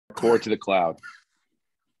Record to the cloud.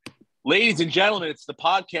 Ladies and gentlemen, it's the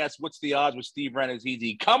podcast, What's the Odds with Steve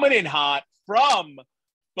Renazizi, coming in hot from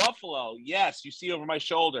Buffalo. Yes, you see over my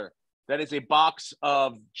shoulder. That is a box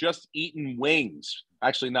of just eaten wings.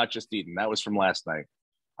 Actually, not just eaten. That was from last night.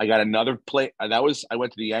 I got another plate. I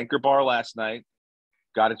went to the Anchor Bar last night.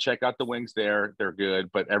 Got to check out the wings there. They're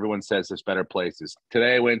good, but everyone says there's better places.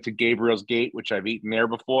 Today I went to Gabriel's Gate, which I've eaten there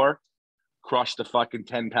before. Crushed the fucking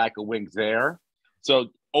 10-pack of wings there. So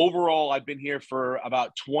overall, I've been here for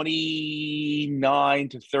about 29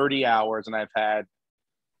 to 30 hours, and I've had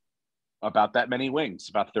about that many wings,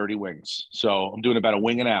 about 30 wings. So I'm doing about a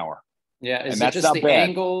wing an hour. Yeah, is it just the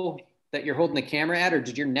angle that you're holding the camera at, or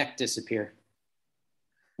did your neck disappear?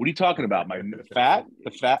 What are you talking about? My fat?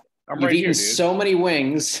 The fat? You've eaten so many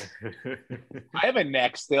wings. I have a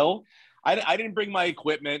neck still. I didn't bring my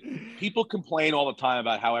equipment. People complain all the time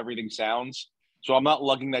about how everything sounds, so I'm not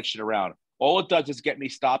lugging that shit around. All it does is get me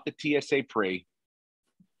stopped at TSA pre.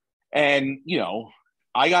 And,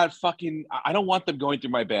 I got I don't want them going through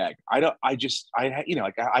my bag. I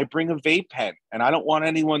bring a vape pen, and I don't want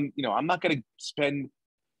anyone, I'm not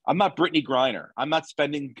Brittany Griner. I'm not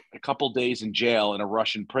spending a couple days in jail in a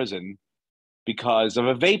Russian prison because of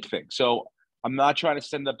a vape thing. So I'm not trying to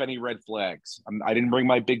send up any red flags. I didn't bring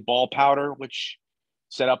my big ball powder, which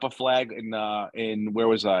set up a flag in where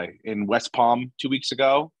was I? In West Palm 2 weeks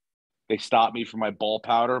ago. They stopped me for my ball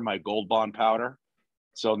powder, my Gold Bond powder.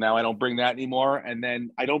 So now I don't bring that anymore. And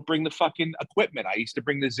then I don't bring the fucking equipment. I used to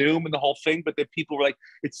bring the Zoom and the whole thing, but then people were like,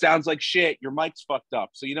 it sounds like shit. Your mic's fucked up.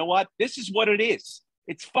 So you know what? This is what it is.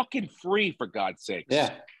 It's fucking free, for God's sakes.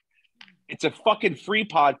 Yeah. It's a fucking free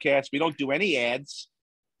podcast. We don't do any ads.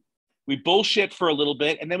 We bullshit for a little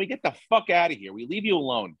bit, and then we get the fuck out of here. We leave you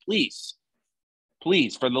alone. Please.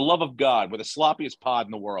 Please, for the love of God, we're the sloppiest pod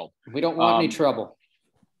in the world. We don't want any trouble.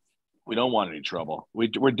 We don't want any trouble.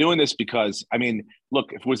 We're doing this because,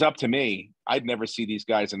 look, if it was up to me, I'd never see these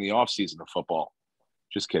guys in the offseason of football.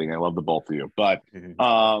 Just kidding. I love the both of you. But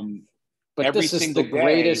this is the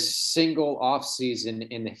greatest single offseason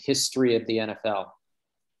in the history of the NFL.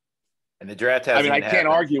 And the draft hasn't I can't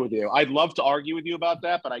argue with you. I'd love to argue with you about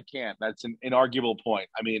that, but I can't. That's an inarguable point.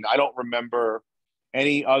 I don't remember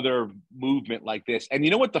any other movement like this. And you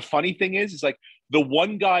know what the funny thing is like the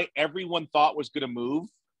one guy everyone thought was going to move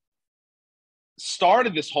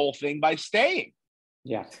started this whole thing by staying.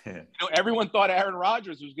 Yeah. Everyone thought Aaron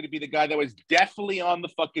Rodgers was going to be the guy that was definitely on the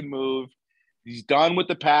fucking move. He's done with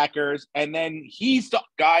the Packers. And then he's the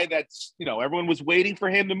guy that's, everyone was waiting for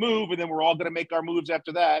him to move. And then we're all going to make our moves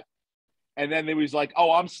after that. And then it was like,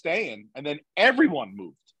 oh, I'm staying. And then everyone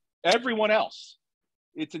moved. Everyone else.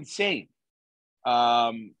 It's insane.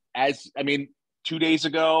 2 days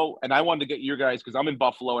ago, and I wanted to get your guys, because I'm in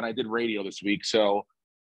Buffalo and I did radio this week. So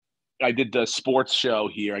I did the sports show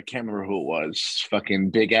here. I can't remember who it was. Fucking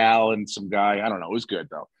Big Al and some guy. I don't know. It was good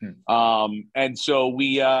though. And so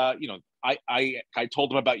we, I told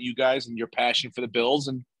them about you guys and your passion for the Bills.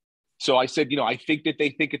 And so I said, I think that they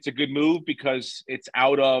think it's a good move because it's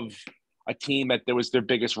out of a team that there was their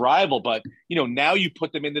biggest rival. But, now you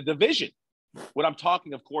put them in the division. What I'm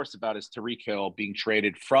talking, of course, about is Tyreek Hill being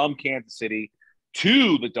traded from Kansas City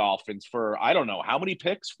to the Dolphins for, I don't know, how many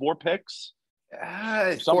picks? 4 picks?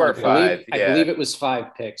 4 or 5. I believe it was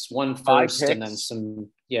 5 picks. 1 first and then some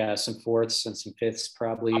fourths and some fifths,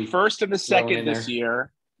 probably. A first and a second this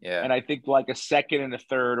year. Yeah. And I think like a second and a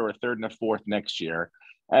third, or a third and a fourth next year.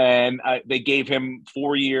 And they gave him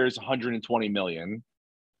 4 years, $120 million,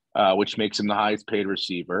 which makes him the highest paid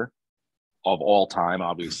receiver of all time,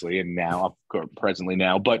 obviously, and now presently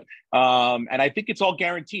now. But and I think it's all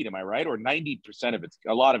guaranteed. Am I right? Or 90% of it's,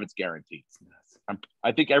 a lot of it's guaranteed.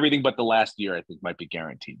 I think everything but the last year, I think, might be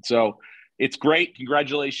guaranteed. So it's great.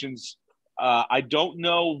 Congratulations. I don't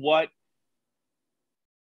know what.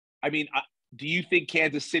 Do you think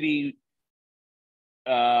Kansas City,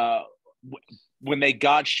 when they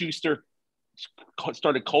got Schuster,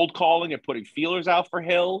 started cold calling and putting feelers out for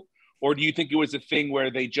Hill? Or do you think it was a thing where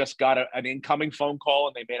they just got an incoming phone call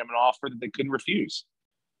and they made him an offer that they couldn't refuse?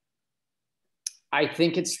 I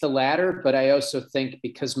think it's the latter, but I also think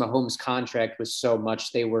because Mahomes' contract was so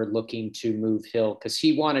much, they were looking to move Hill because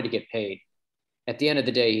he wanted to get paid. At the end of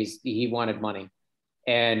the day, he wanted money.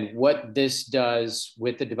 And what this does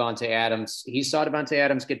with the Devontae Adams, he saw Devontae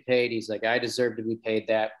Adams get paid. He's like, I deserve to be paid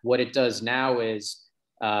that. What it does now is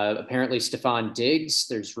apparently Stephon Diggs,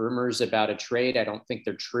 there's rumors about a trade. I don't think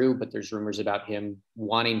they're true, but there's rumors about him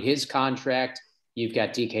wanting his contract. You've got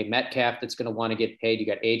DK Metcalf that's going to want to get paid. You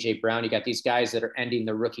got AJ Brown. You got these guys that are ending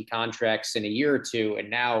their rookie contracts in a year or two. And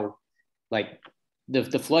now, like,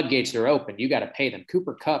 the floodgates are open. You got to pay them.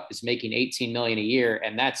 Cooper Kupp is making $18 million a year,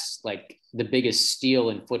 and that's like the biggest steal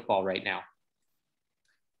in football right now.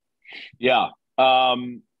 Yeah. Are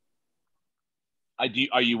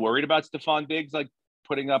you worried about Stephon Diggs like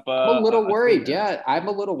putting up I'm a little worried. Yeah, I'm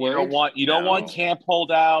a little worried. You don't want camp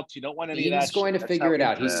holdouts. You don't want any of that. He's going to figure it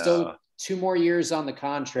out. He's still 2 more years on the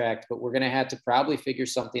contract, but we're going to have to probably figure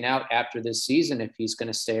something out after this season if he's going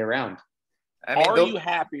to stay around. I mean, are you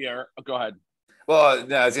happier? Oh, go ahead. Well,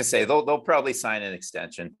 no, I was gonna say they'll probably sign an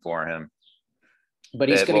extension for him, but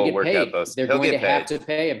he's going to get paid. They're going to have to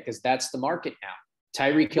pay him because that's the market now.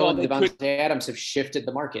 Tyreek Hill and Devontae Adams have shifted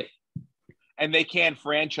the market, and they can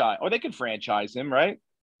franchise, or they can franchise him, right?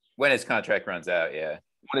 When his contract runs out, yeah.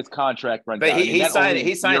 When his contract runs out, but he signed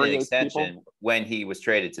an extension when he was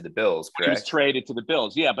traded to the Bills. Correct? He was traded to the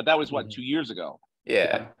Bills, yeah, but that was 2 years ago.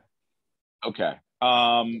 Yeah. Okay.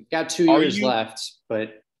 Got 2 years left,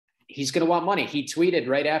 but he's going to want money. He tweeted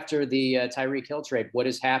right after the Tyreek Hill trade, "What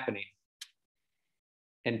is happening?"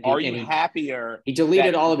 And happier? He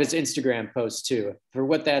deleted all of his Instagram posts too, for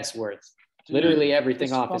what that's worth. Dude, literally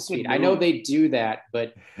everything off his feed. I know they do that,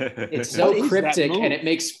 but it's so cryptic and it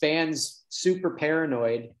makes fans super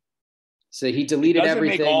paranoid. So he deleted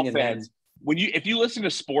everything. And fans. If you listen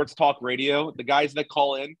to sports talk radio, the guys that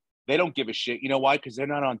call in, they don't give a shit. You know why? Because they're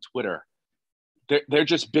not on Twitter. They're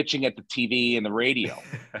just bitching at the TV and the radio.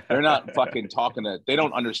 They're not fucking talking to. They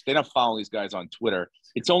don't understand. They don't follow these guys on Twitter.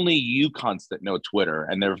 It's only you cunts that know Twitter,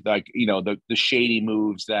 and they're like, the shady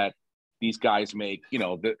moves that these guys make.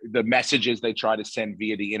 The messages they try to send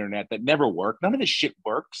via the internet that never work. None of this shit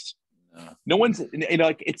works. No one's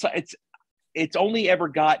like it's only ever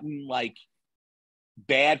gotten like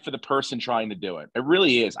bad for the person trying to do it. It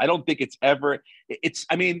really is. I don't think it's ever.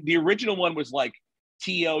 I mean, the original one was like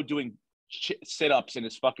T.O. doing sit-ups in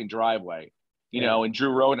his fucking driveway, and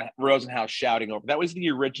Drew Rosenhaus shouting over. That was the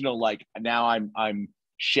original. Like, now I'm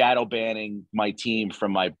shadow banning my team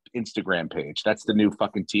from my Instagram page. That's the new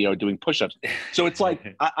fucking T.O. doing push-ups. So it's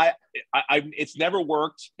like I it's never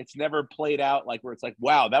worked. It's never played out like where it's like,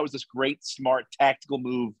 wow, that was this great, smart, tactical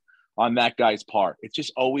move on that guy's part. It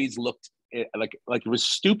just always looked like it was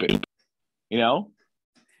stupid.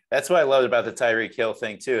 That's what I loved about the Tyreek Hill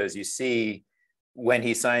thing too, is you see. When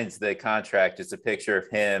he signs the contract, it's a picture of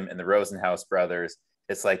him and the Rosenhaus brothers.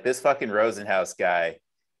 It's like, this fucking Rosenhaus guy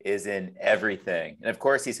is in everything. And of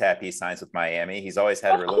course he's happy he signs with Miami. He's always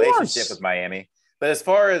had a relationship with Miami. But as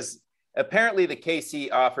far as apparently the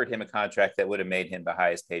KC offered him a contract that would have made him the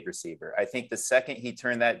highest paid receiver. I think the second he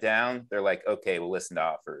turned that down, they're like, okay, we'll listen to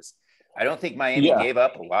offers. I don't think Miami gave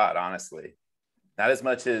up a lot, honestly. Not as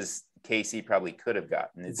much as KC probably could have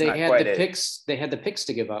gotten. They had the picks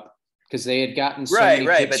to give up. Because they had gotten so many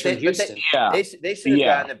picks from Houston. They should have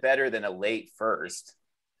gotten it better than a late first.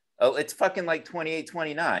 Oh, it's fucking like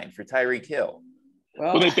 28-29 for Tyreek Hill.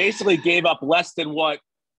 Well, they basically gave up less than what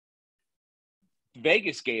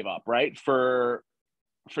Vegas gave up, right? For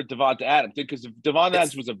Devonta Adams. Because Devonta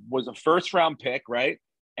Adams was a first round pick, right?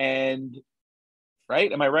 And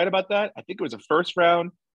right? Am I right about that? I think it was a first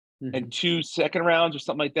round and 2 second rounds or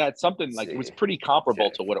something like that. Something like it was pretty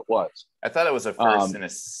comparable to what it was. I thought it was a first and a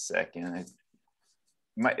second.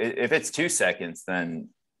 If it's 2 seconds, then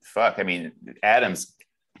fuck. I mean, Adams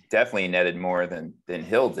definitely netted more than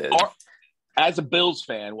Hill did. As a Bills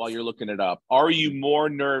fan, while you're looking it up, are you more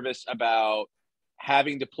nervous about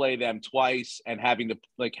having to play them twice and having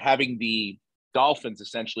the Dolphins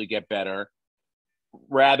essentially get better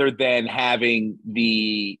rather than having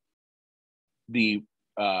the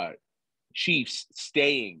Chiefs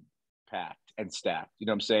staying packed and stacked? You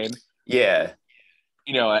know what I'm saying? Yeah.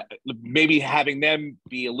 Maybe having them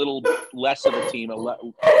be a little less of a team,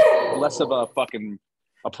 less of a fucking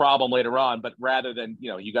a problem later on, but rather than,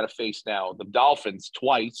 you got to face now the Dolphins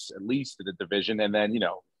twice, at least in the division. And then,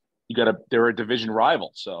 they're a division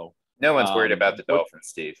rival. So no one's worried about the Dolphins,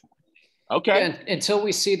 Steve. Okay. Yeah, until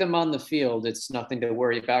we see them on the field, it's nothing to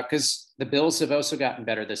worry about because the Bills have also gotten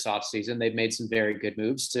better this offseason. They've made some very good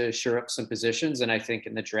moves to shore up some positions. And I think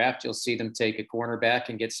in the draft, you'll see them take a cornerback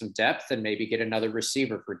and get some depth and maybe get another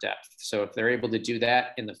receiver for depth. So if they're able to do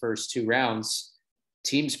that in the first 2 rounds,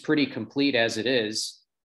 team's pretty complete as it is.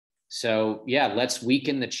 So yeah, let's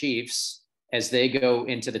weaken the Chiefs as they go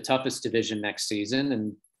into the toughest division next season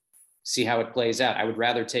and see how it plays out. I would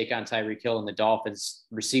rather take on Tyreek Hill and the Dolphins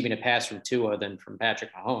receiving a pass from Tua than from Patrick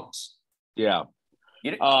Mahomes. Yeah.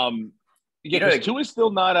 Tua is still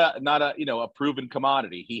not a proven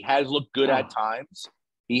commodity. He has looked good at times.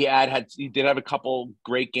 He did have a couple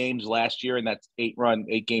great games last year in that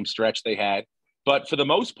 8-game stretch they had. But for the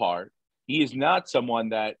most part, he is not someone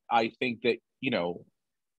that I think that,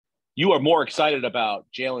 you are more excited about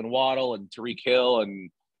Jalen Waddle and Tyreek Hill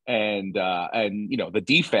and the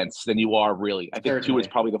defense than you are really. I think Certainly. Tua is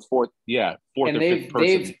probably the fourth and or fifth person.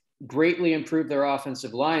 They've greatly improved their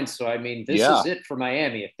offensive line. So, I mean, this is it for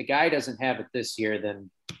Miami. If the guy doesn't have it this year, then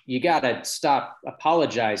you got to stop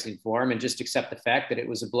apologizing for him and just accept the fact that it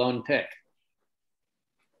was a blown pick.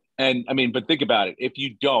 And I mean, but think about it. If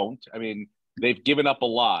you don't, I mean, they've given up a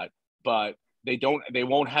lot, but they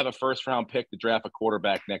won't have a first round pick to draft a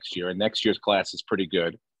quarterback next year. And next year's class is pretty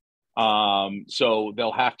good. So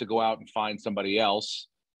they'll have to go out and find somebody else,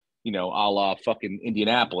 a la fucking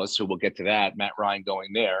Indianapolis, who we'll get to that, Matt Ryan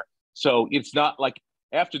going there. So it's not like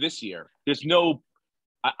after this year,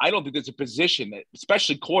 I don't think there's a position that,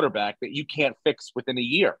 especially quarterback, that you can't fix within a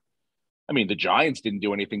year. I mean, the Giants didn't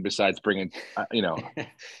do anything besides bringing,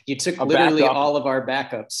 you took literally all of our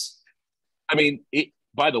backups. I mean,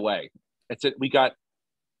 by the way, we got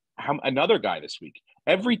another guy this week.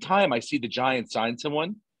 Every time I see the Giants sign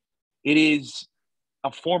someone, it is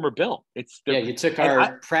a former Bill. You took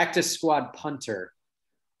our practice squad punter.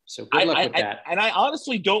 So good luck with that. And I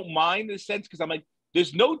honestly don't mind in a sense because I'm like,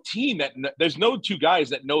 there's no two guys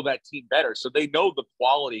that know that team better. So they know the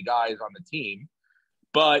quality guys on the team.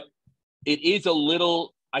 But it is a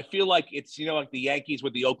little, I feel like it's, like the Yankees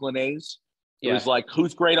with the Oakland A's. It was like,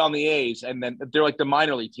 who's great on the A's? And then they're like the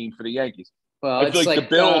minor league team for the Yankees. Well, it's like the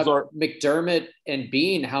Bills are McDermott and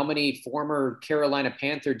Bean. How many former Carolina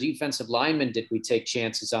Panther defensive linemen did we take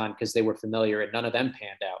chances on because they were familiar and none of them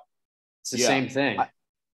panned out? It's the same thing.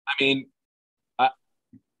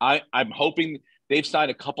 I'm hoping they've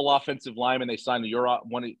signed a couple offensive linemen. They signed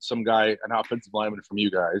some guy, an offensive lineman from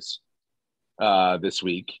you guys this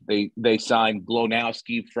week. They signed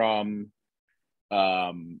Glonowski from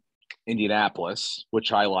Indianapolis,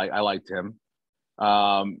 which I like. I liked him.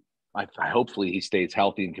 Hopefully he stays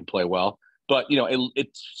healthy and can play well. But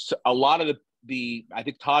it's a lot of the I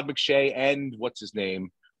think Todd McShay and what's his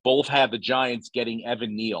name both have the Giants getting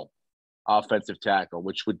Evan Neal, offensive tackle,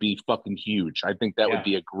 which would be fucking huge. I think that would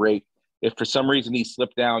be a great. If for some reason he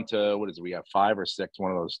slipped down to what is it? We have 5 or 6.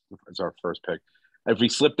 One of those is our first pick. If he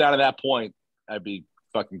slipped down to that point, that'd be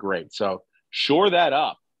fucking great. So shore that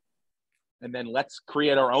up, and then let's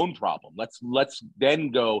create our own problem. Let's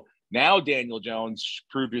then go. Now, Daniel Jones,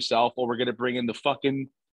 prove yourself, or we're going to bring in the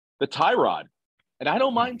Tyrod. And I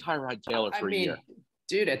don't mind Tyrod Taylor for a year.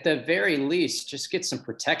 Dude, at the very least, just get some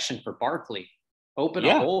protection for Barkley. Open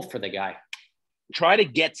a hole for the guy. Try to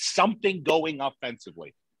get something going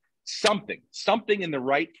offensively. Something in the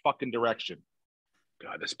right fucking direction.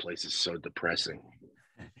 God, this place is so depressing.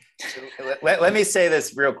 Let me say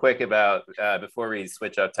this real quick about before we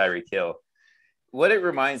switch up Tyreek Hill. What it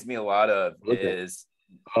reminds me a lot of is –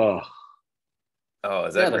 is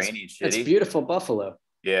that rainy and shitty? It's beautiful Buffalo.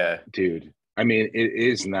 Yeah. Dude. I mean, it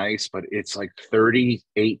is nice, but it's like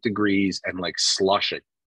 38 degrees and like slushing.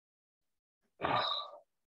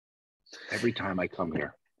 Every time I come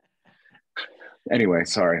here. Anyway,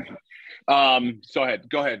 sorry. Go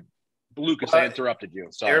ahead. Lucas, I interrupted you.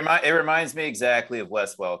 Sorry. It reminds me exactly of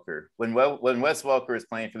Wes Welker. When Wes Welker was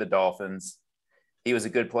playing for the Dolphins, he was a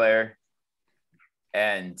good player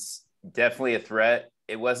and definitely a threat.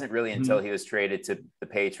 It wasn't really until he was traded to the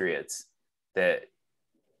Patriots that,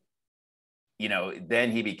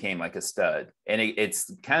 then he became like a stud. And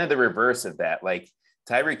it's kind of the reverse of that. Like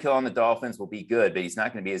Tyreek Hill on the Dolphins will be good, but he's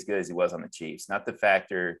not going to be as good as he was on the Chiefs. Not the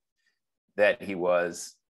factor that he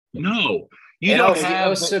was. No. You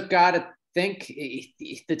also got to think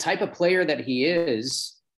the type of player that he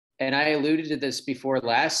is. And I alluded to this before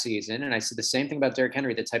last season, and I said the same thing about Derrick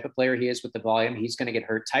Henry. The type of player he is with the volume, he's going to get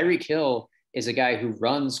hurt. Tyreek Hill is a guy who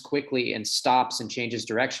runs quickly and stops and changes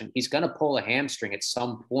direction. He's going to pull a hamstring at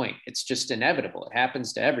some point. It's just inevitable. It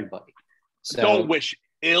happens to everybody. So don't wish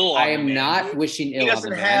ill on I am not wishing ill on him. He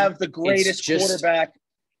doesn't have the greatest quarterback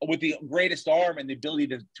with the greatest arm and the ability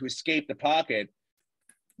to escape the pocket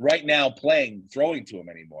right now throwing to him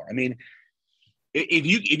anymore. I mean, if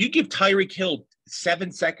you give Tyreek Hill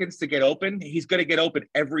 7 seconds to get open, he's going to get open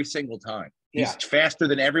every single time. He's faster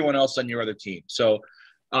than everyone else on your other team. So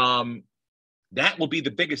that will be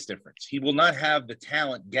the biggest difference. He will not have the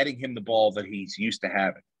talent getting him the ball that he's used to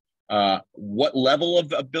having. What level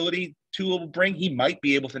of ability Tua will bring, he might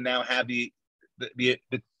be able to now have the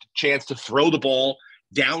chance to throw the ball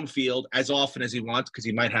downfield as often as he wants because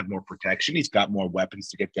he might have more protection. He's got more weapons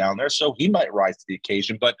to get down there, so he might rise to the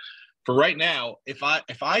occasion. But for right now, if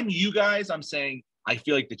I'm you guys, I'm saying I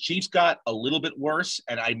feel like the Chiefs got a little bit worse,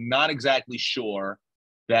 and I'm not exactly sure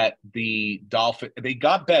that the Dolphins, they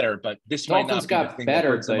got better, but this Dolphins might not be the thing that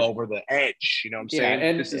puts them over the edge. You know what I'm saying?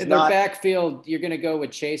 And in their backfield, you're going to go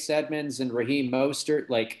with Chase Edmonds and Raheem Mostert.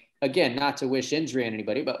 Like, again, not to wish injury on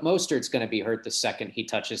anybody, but Mostert's going to be hurt the second he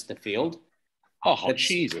touches the field. Oh, That's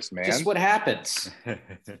Jesus, man. just what happens.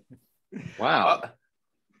 Wow.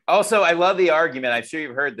 Also, I love the argument. I'm sure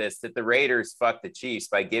you've heard this, that the Raiders fucked the Chiefs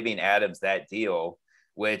by giving Adams that deal,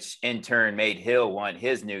 which in turn made Hill want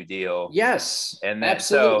his new deal. Yes, and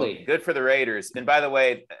absolutely. So good for the Raiders. And by the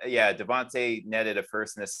way, yeah, Devontae netted a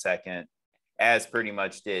first and a second, as pretty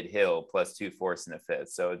much did Hill, plus 2 fourths and a fifth.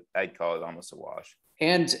 So I'd call it almost a wash.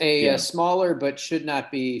 And a smaller but should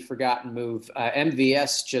not be forgotten move.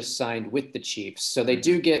 MVS just signed with the Chiefs, so they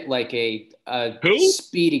do get like a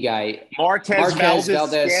speedy guy, Marquez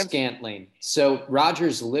Scantling. So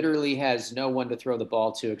Rodgers literally has no one to throw the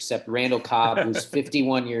ball to except Randall Cobb, who's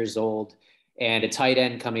 51 years old, and a tight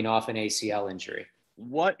end coming off an ACL injury.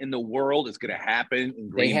 What in the world is going to happen in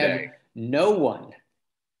Green Bay? They have no one.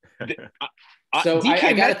 So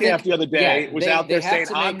DK Metcalf the other day was out there saying,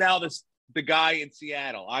 "I'm now the guy in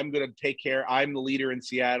Seattle. I'm going to take care. I'm the leader in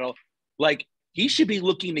Seattle." Like, he should be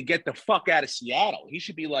looking to get the fuck out of Seattle. He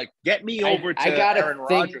should be like, get me over to Aaron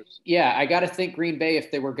Rodgers. Yeah, I got to think Green Bay,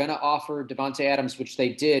 if they were going to offer Devontae Adams, which they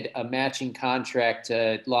did, a matching contract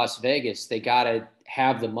to Las Vegas, they got to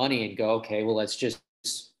have the money and go, okay, well, let's just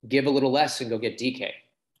give a little less and go get DK.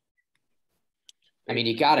 I mean,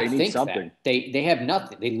 you got to think something. That. They have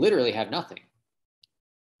nothing. They literally have nothing.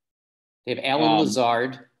 They have Alan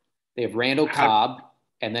Lazard. They have Randall Cobb.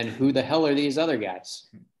 And then who the hell are these other guys?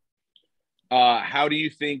 How do you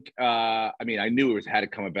think I mean, I knew it had to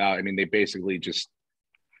come about. I mean, they basically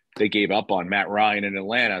they gave up on Matt Ryan in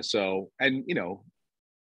Atlanta. So, and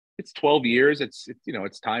it's 12 years. It's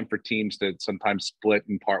time for teams to sometimes split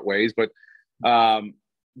and part ways. But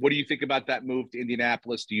what do you think about that move to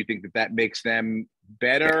Indianapolis? Do you think that makes them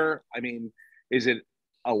better? I mean, is it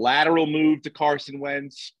a lateral move to Carson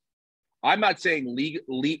Wentz? I'm not saying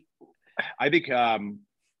league. I think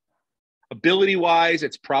ability-wise,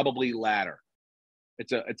 it's probably ladder.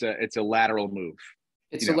 It's a lateral move.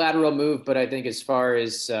 It's a lateral move, but I think as far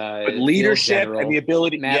as but leadership and the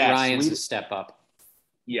ability, Matt Ryan's a step up.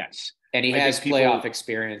 Yes, and he has playoff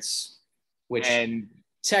experience, which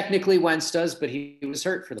technically Wentz does, but he was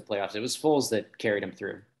hurt for the playoffs. It was Foles that carried him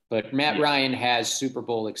through. But Matt Ryan has Super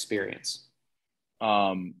Bowl experience.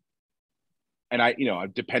 And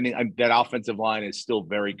depending, that offensive line is still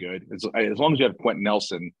very good. As long as you have Quentin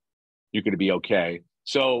Nelson, you're going to be okay.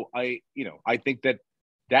 So I think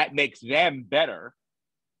that makes them better.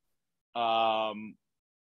 So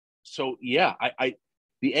yeah,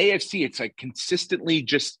 the AFC, it's like consistently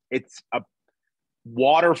it's a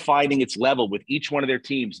water finding its level with each one of their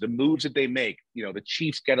teams. The moves that they make, the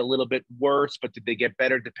Chiefs get a little bit worse, but did they get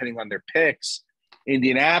better depending on their picks?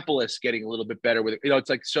 Indianapolis getting a little bit better with it. It's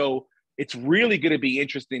like, so it's really going to be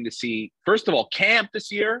interesting to see. First of all, camp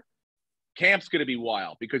this year. Camp's going to be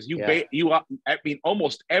wild because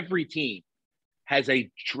almost every team has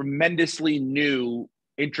a tremendously new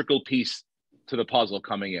integral piece to the puzzle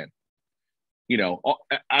coming in.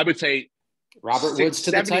 I would say Robert Woods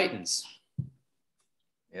to 70, the Titans.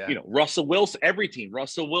 Yeah. Russell Wilson, every team,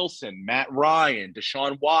 Russell Wilson, Matt Ryan,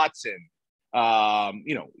 Deshaun Watson.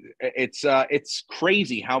 It's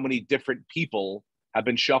crazy how many different people have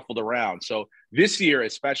been shuffled around. So this year,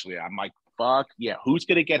 especially, I'm like, fuck yeah, who's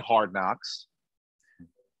going to get Hard Knocks?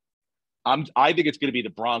 I think it's going to be the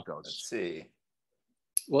Broncos. Let's see.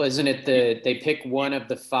 Well, isn't it they pick one of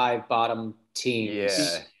the 5 bottom teams?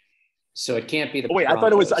 Yeah. So it can't be the. Oh, wait,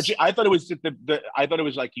 Broncos. I thought it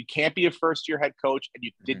was like you can't be a first-year head coach and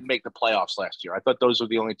you didn't make the playoffs last year. I thought those were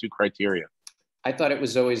the only 2 criteria. I thought it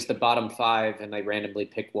was always the bottom 5, and they randomly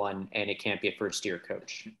pick one, and it can't be a first-year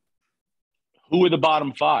coach. Who are the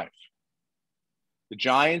bottom 5? The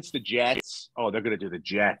Giants, the Jets. Oh, they're going to do the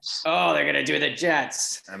Jets. Oh, they're going to do the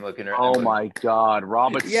Jets. I'm looking. My God,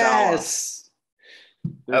 Robert yes. Saleh.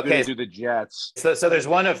 They're going to do the Jets. So there's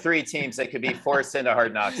one of 3 teams that could be forced into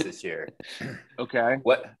Hard Knocks this year. Okay.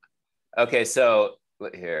 What? Okay, so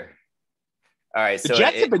here. All right. The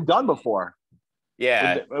Jets have been done before.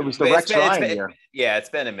 Yeah. It was the Rex Ryan year. Yeah, it's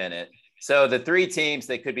been a minute. So the 3 teams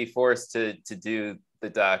that could be forced to do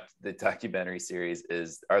the documentary series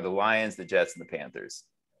are the Lions, the Jets, and the Panthers.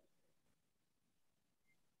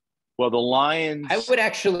 Well, the Lions.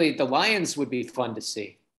 The Lions would be fun to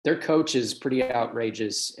see. Their coach is pretty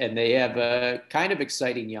outrageous, and they have a kind of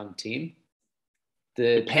exciting young team.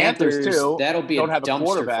 The Panthers too. That'll be don't a have dumpster a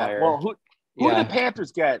quarterback. fire. Well, who do the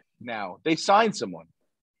Panthers get now? They signed someone.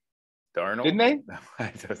 Darnold? Didn't they?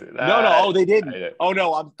 No. Oh, they didn't. Oh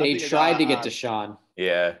no, they tried to get Deshaun.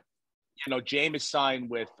 Yeah. Jameis signed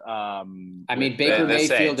with. Baker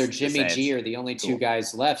Mayfield or Jimmy G are the only 2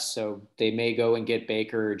 guys left, so they may go and get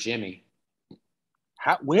Baker or Jimmy.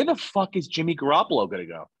 Where the fuck is Jimmy Garoppolo going to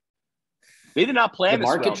go? They did not plan The this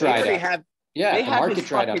market well. dried They up. have Yeah, they the have market his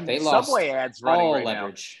dried up. fucking They lost Subway ads running all right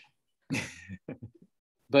leverage.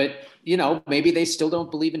 But, maybe they still don't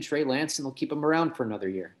believe in Trey Lance and they'll keep him around for another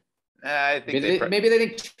year. I think maybe they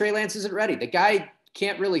think Trey Lance isn't ready. The guy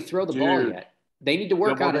can't really throw the ball yet. They need to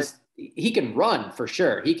work on his – he can run for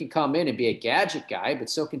sure. He can come in and be a gadget guy, but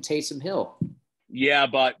so can Taysom Hill. Yeah,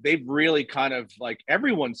 but they've really kind of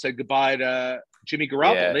everyone said goodbye to Jimmy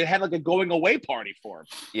Garoppolo. Yeah. They had a going away party for him.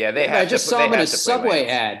 Yeah, I just saw him in a Subway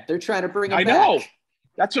ad. They're trying to bring him back. I know.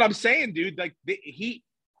 That's what I'm saying, dude.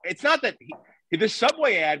 It's not that the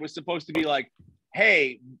Subway ad was supposed to be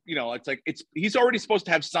hey, he's already supposed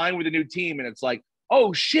to have signed with a new team, and it's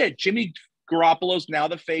oh shit, Jimmy Garoppolo's now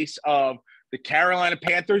the face of the Carolina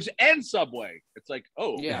Panthers and Subway. It's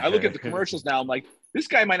I look at the commercials now, I'm like, this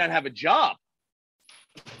guy might not have a job.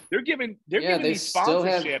 They're giving these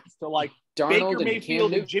sponsorships to Darnold Baker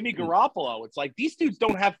Mayfield and Jimmy Garoppolo. It's these dudes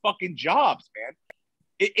don't have fucking jobs, man.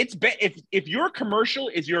 If your commercial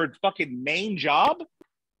is your fucking main job,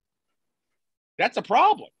 that's a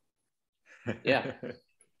problem. Yeah.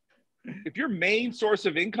 If your main source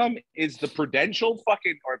of income is the Prudential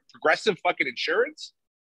fucking or Progressive fucking insurance,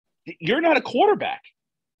 you're not a quarterback.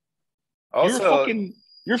 Also,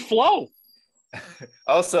 you're Flo.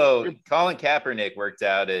 Also, Colin Kaepernick worked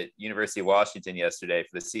out at University of Washington yesterday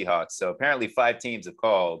for the Seahawks. So apparently 5 teams have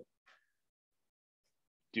called.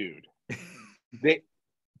 Dude,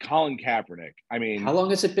 Colin Kaepernick. I mean, how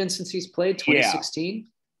long has it been since he's played? 2016?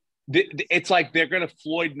 Yeah. It's they're going to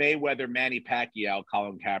Floyd Mayweather, Manny Pacquiao,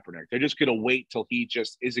 Colin Kaepernick. They're just going to wait till he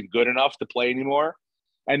just isn't good enough to play anymore.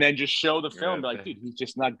 And then just show the film, dude, he's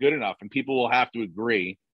just not good enough. And people will have to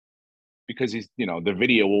agree. Because he's, the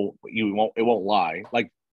video won't lie.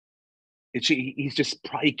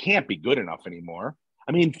 He can't be good enough anymore.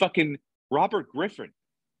 I mean, fucking Robert Griffin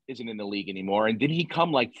isn't in the league anymore. And didn't he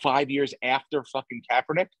come 5 years after fucking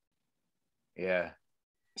Kaepernick? Yeah.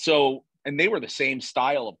 So, and they were the same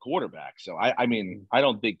style of quarterback. So I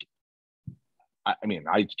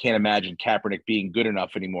can't imagine Kaepernick being good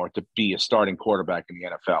enough anymore to be a starting quarterback in the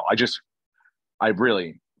NFL.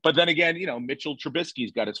 But then again, Mitchell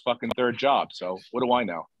Trubisky's got his fucking 3rd job. So what do I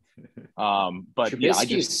know? But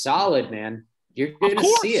Trubisky's solid, man. You're going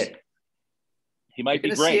to see it. He might be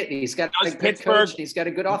great. He's got a good coach. He's got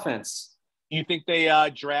a good offense. You think they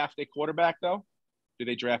draft a quarterback though? Do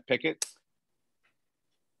they draft Pickett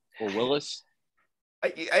or Willis?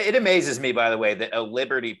 It amazes me, by the way, that a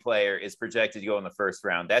Liberty player is projected to go in the 1st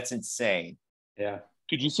round. That's insane. Yeah.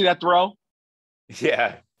 Did you see that throw?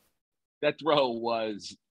 Yeah. That throw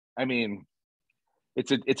was. I mean,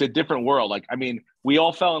 it's a different world. We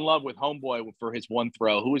all fell in love with Homeboy for his one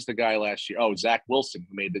throw. Who was the guy last year? Oh, Zach Wilson,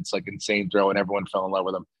 who made this insane throw, and everyone fell in love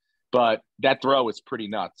with him. But that throw is pretty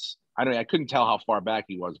nuts. I couldn't tell how far back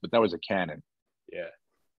he was, but that was a cannon. Yeah.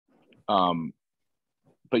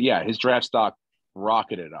 But yeah, his draft stock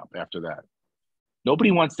rocketed up after that.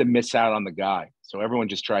 Nobody wants to miss out on the guy, so everyone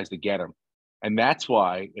just tries to get him, and that's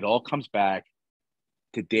why it all comes back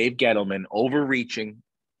to Dave Gettleman overreaching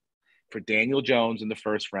for Daniel Jones in the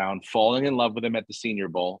 1st round, falling in love with him at the Senior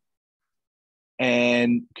Bowl,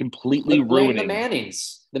 and completely ruining the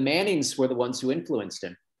Mannings. The Mannings were the ones who influenced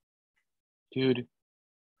him. Dude,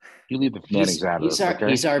 you leave the Mannings out of this, okay?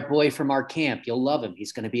 He's our boy from our camp. You'll love him.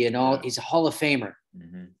 He's going to be he's a Hall of Famer.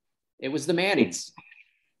 Mm-hmm. It was the Mannings.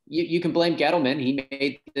 You can blame Gettleman. He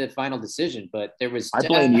made the final decision, but there was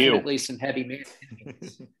definitely some heavy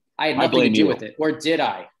Mannings. I had nothing to do with it. Or did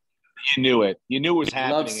I? You knew it. You knew it was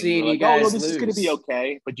happening. Love seeing you guys lose. This is going to be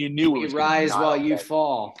okay. But you knew it was going to rise while you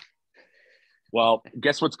fall. Well,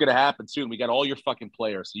 guess what's going to happen soon? We got all your fucking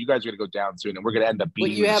players. So you guys are going to go down soon, and we're going to end up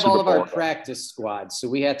beating you have all of our practice squads. So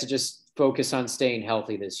we have to just focus on staying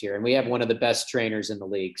healthy this year. And we have one of the best trainers in the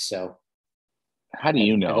league. So how do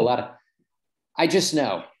you know? I just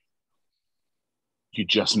know. You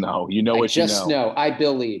just know. You know what you know. I just know. I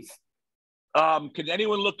believe. Can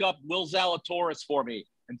anyone look up Will Zalatoris for me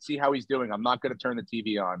and see how he's doing? I'm not going to turn the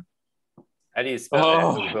TV on. How do you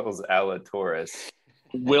spell that? Will Zalatoris.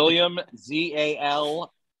 William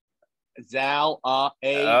Zal Atoris.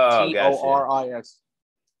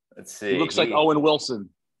 Let's see. He looks like Owen Wilson.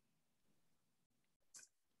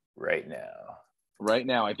 Right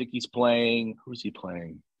now, I think he's playing. Who's he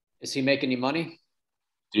playing? Is he making any money?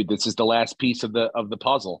 Dude, this is the last piece of the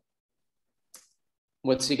puzzle.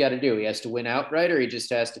 What's he got to do? He has to win outright, or he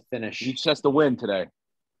just has to finish? He just has to win today.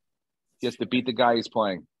 He has to beat the guy he's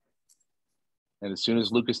playing. And as soon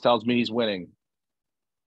as Lucas tells me he's winning.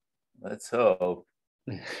 Let's hope.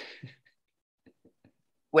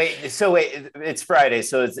 Wait, it's Friday,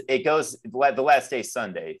 so it goes the last day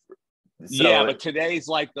Sunday. So, yeah, but today's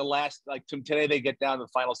like the last. Like today, they get down to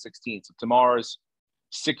the final 16. So tomorrow's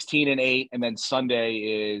 16 and 8, and then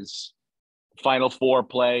Sunday is final 4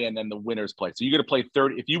 play, and then the winners play. So you're going to play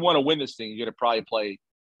 30. If you want to win this thing, you're going to probably play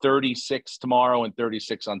 36 tomorrow and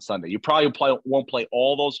 36 on Sunday. You probably won't play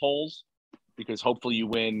all those holes because hopefully you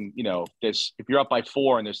win. You know, if you're up by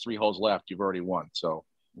 4 and there's 3 holes left, you've already won. So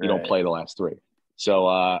you don't play the last 3.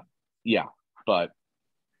 So yeah, but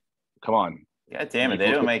come on. God damn it,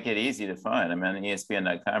 they don't make it easy to find. I'm on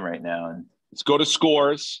ESPN.com right now, and let's go to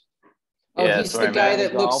scores. Oh, yeah, he's the guy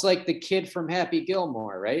that looks like the kid from Happy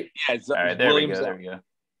Gilmore, right? Yeah. All right, there we go. There we go.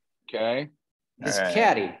 Okay. His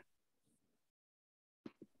caddy.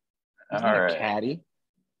 All right. Caddy.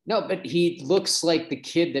 No, but he looks like the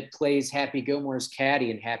kid that plays Happy Gilmore's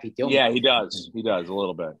caddy in Happy Gilmore. Yeah, he does. He does a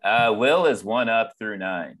little bit. Will is 1 up through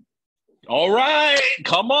 9. All right,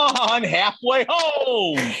 come on, halfway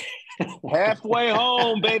home. Halfway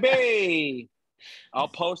home, baby. I'll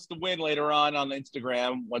post the win later on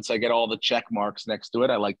Instagram once I get all the check marks next to it.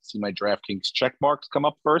 I like to see my DraftKings check marks come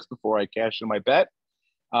up first before I cash in my bet.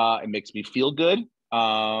 It makes me feel good.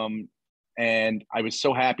 And I was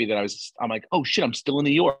so happy that I'm like, oh shit, I'm still in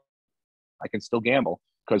New York. I can still gamble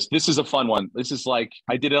because this is a fun one. This is like,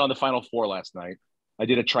 I did it on the final 4 last night. I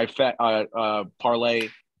did a trifecta parlay.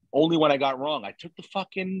 Only when I got wrong, I took the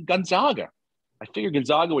fucking Gonzaga. I figured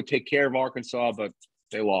Gonzaga would take care of Arkansas, but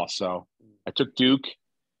they lost. So I took Duke,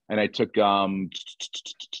 and I took who's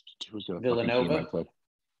the Villanova. Team I played?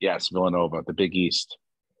 Yes, Villanova, the Big East.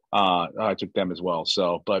 I took them as well.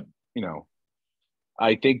 So, but you know,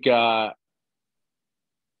 I think I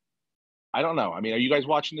don't know. I mean, are you guys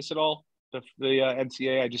watching this at all? The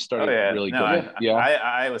NCAA? I just started really good.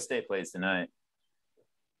 Iowa State plays tonight.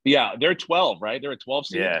 Yeah, they're 12, right? They're a 12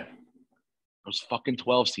 seed. Yeah. Those fucking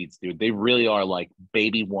 12 seeds, dude. They really are like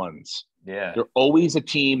baby ones. Yeah. They're always a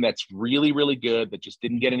team that's really, really good that just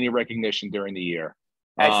didn't get any recognition during the year.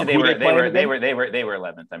 Actually, they were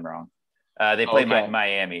 11th. I'm wrong. They played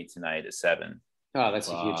Miami tonight at 7. Oh, that's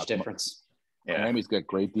a huge difference. Yeah. Miami's got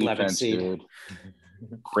great defense, dude.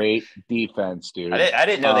 Great defense, dude. I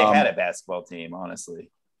didn't know they had a basketball team, honestly.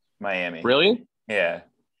 Miami. Really? Yeah.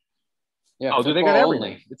 Yeah. Oh, do they got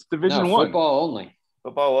everything? It's Division 1. Football only.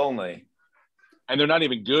 Football only. And they're not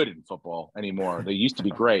even good in football anymore. They used to be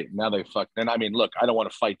great. Now they fuck. And I mean, look, I don't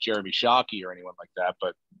want to fight Jeremy Shockey or anyone like that,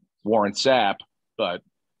 but Warren Sapp, but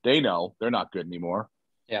they know they're not good anymore.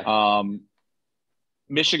 Yeah.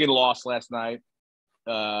 Michigan lost last night.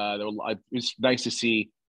 It was nice to see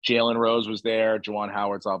Jalen Rose was there. Juwan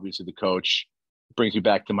Howard's obviously the coach. Brings me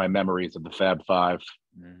back to my memories of the Fab Five.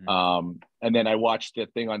 Mm-hmm. And then I watched the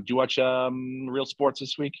thing on. Do you watch Real Sports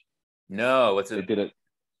this week? No, what's it?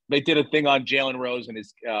 They did a thing on Jalen Rose and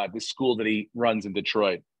his the school that he runs in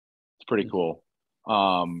Detroit. It's pretty cool.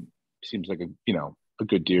 Seems like a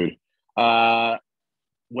good dude. What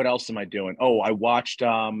else am I doing? Oh, I watched.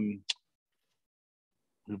 What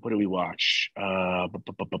did we watch? Oh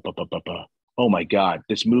my God,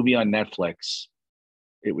 this movie on Netflix.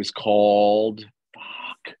 It was called.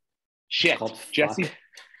 Shit, Jesse.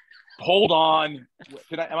 Hold on.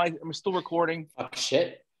 Am I still recording?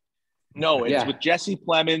 Shit. No, it's with Jesse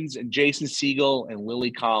Plemons and Jason Segel and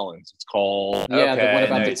Lily Collins. It's called. Yeah, the one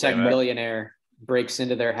about the tech millionaire breaks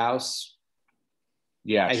into their house.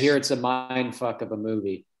 Yeah, I hear it's a mind fuck of a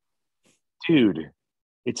movie. Dude,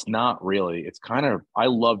 it's not really. It's kind of. I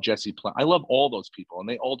love Jesse Plemons. I love all those people, and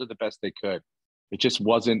they all did the best they could. It just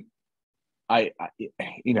wasn't.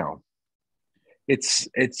 It's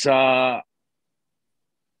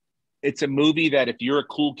a movie that if you're a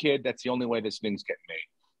cool kid, that's the only way this thing's getting made.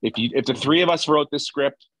 If the 3 of us wrote this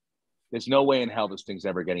script, there's no way in hell this thing's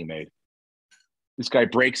ever getting made. This guy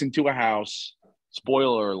breaks into a house.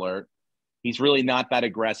 Spoiler alert. He's really not that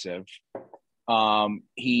aggressive.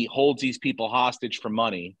 He holds these people hostage for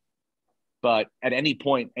money, but at any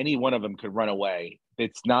point, any one of them could run away.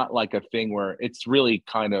 It's not like a thing where it's really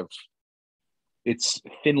kind of, it's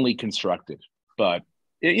thinly constructed, but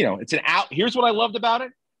it's an hour. Here's what I loved about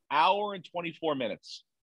it. Hour and 24 minutes.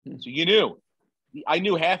 So I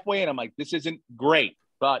knew halfway and I'm like, this isn't great,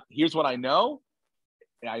 but here's what I know.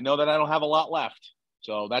 I know that I don't have a lot left.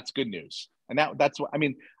 So that's good news. And that's what, I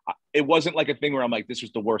mean, it wasn't like a thing where I'm like, this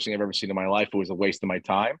was the worst thing I've ever seen in my life. It was a waste of my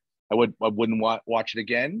time. I wouldn't watch it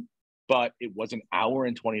again, but it was an hour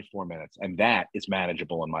and 24 minutes. And that is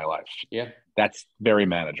manageable in my life. Yeah. That's very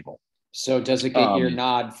manageable. So does it get your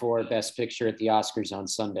nod for Best Picture at the Oscars on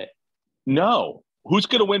Sunday? No. Who's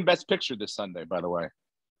going to win Best Picture this Sunday, by the way?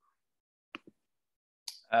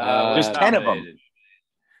 There's 10 of them.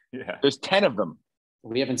 Yeah. There's 10 of them.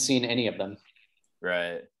 We haven't seen any of them.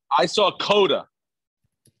 Right. I saw Coda.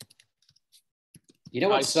 You know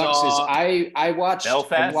what sucks is I watched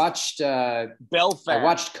Belfast. I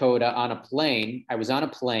watched Coda on a plane. I was on a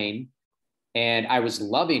plane and I was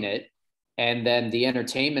loving it. And then the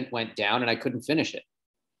entertainment went down and I couldn't finish it.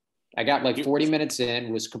 I got like 40 minutes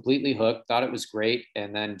in, was completely hooked, thought it was great,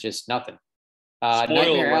 and then just nothing.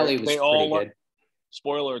 Nightmare Alley was pretty good.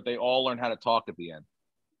 Spoiler, they all learn how to talk at the end.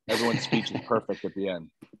 Everyone's speech is perfect at the end.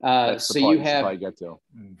 So you have get to.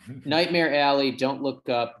 Nightmare Alley, Don't Look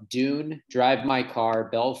Up, Dune, Drive My Car,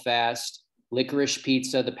 Belfast, Licorice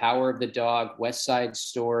Pizza, The Power of the Dog, West Side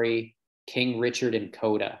Story, King Richard, and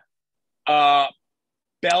Coda.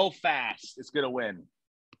 Belfast is going to win.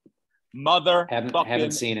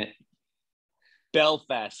 Haven't seen it.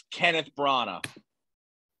 Belfast, Kenneth Branagh.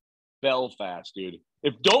 Belfast, dude.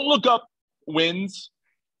 If Don't Look Up wins,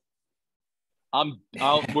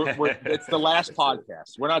 it's the last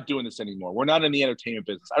podcast. We're not doing this anymore. We're not in the entertainment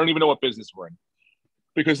business. I don't even know what business we're in.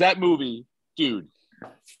 Because that movie, dude,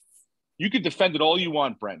 you could defend it all you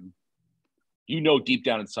want, Brenton. You know deep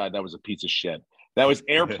down inside that was a piece of shit. That was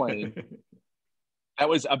Airplane.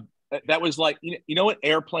 That was like, you know what,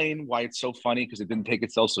 Airplane, why it's so funny? Because it didn't take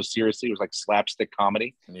itself so seriously. It was like slapstick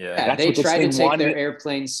comedy. Yeah, they tried to take their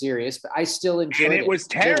Airplane serious, but I still enjoyed it. And it was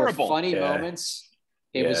terrible. There were funny moments.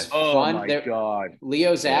 It was fun. Oh my God.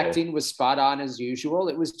 Leo's acting was spot on as usual.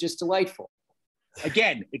 It was just delightful.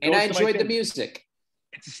 Again, and I enjoyed the music.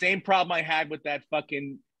 It's the same problem I had with that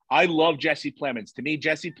fucking. I love Jesse Plemons. To me,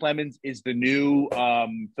 Jesse Plemons is the new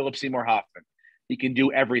Philip Seymour Hoffman. He can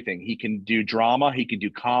do everything. He can do drama. He can do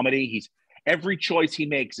comedy. Every choice he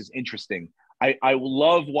makes is interesting. I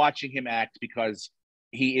love watching him act because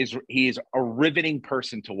he is a riveting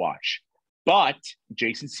person to watch. But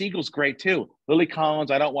Jason Segel's great too. Lily Collins,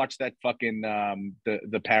 I don't watch that fucking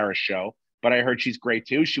the Paris show, but I heard she's great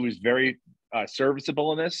too. She was very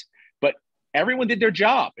serviceable in this. But everyone did their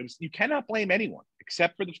job. You cannot blame anyone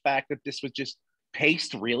except for the fact that this was just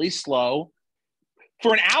paced really slow.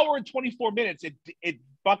 For an hour and 24 minutes, it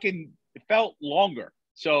felt longer.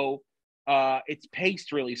 So it's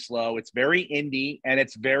paced really slow. It's very indie and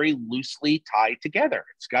it's very loosely tied together.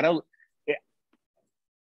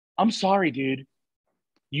 I'm sorry, dude.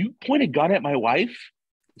 You point a gun at my wife.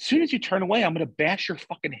 As soon as you turn away, I'm going to bash your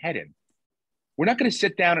fucking head in. We're not going to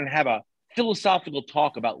sit down and have a philosophical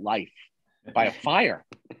talk about life by a fire.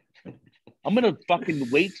 I'm going to fucking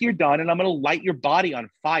wait till you're done and I'm going to light your body on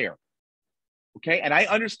fire. Okay. And I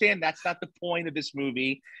understand that's not the point of this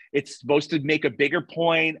movie. It's supposed to make a bigger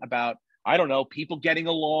point about, I don't know, people getting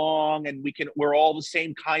along and we're all the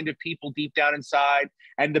same kind of people deep down inside.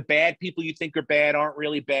 And the bad people you think are bad aren't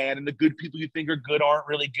really bad. And the good people you think are good aren't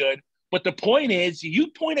really good. But the point is, you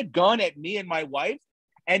point a gun at me and my wife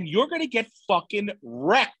and you're going to get fucking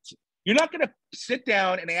wrecked. You're not going to sit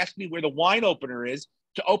down and ask me where the wine opener is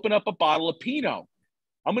to open up a bottle of Pinot.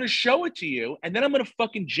 I'm going to show it to you, and then I'm going to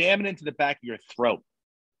fucking jam it into the back of your throat.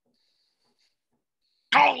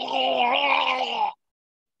 You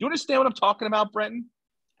understand what I'm talking about, Brenton?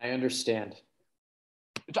 I understand.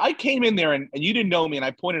 If I came in there and you didn't know me and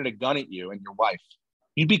I pointed a gun at you and your wife,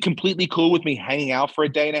 you'd be completely cool with me hanging out for a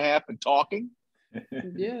day and a half and talking?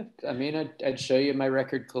 Yeah. I mean, I'd show you my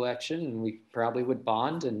record collection, and we probably would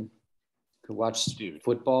bond and could watch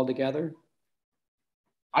football together.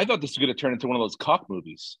 I thought this was going to turn into one of those cock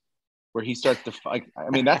movies where he starts to fight.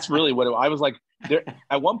 I mean, that's really what I was like. There,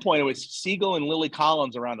 at one point, it was Segel and Lily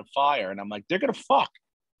Collins around a fire, and I'm like, they're going to fuck.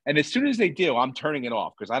 And as soon as they do, I'm turning it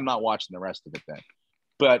off because I'm not watching the rest of it then.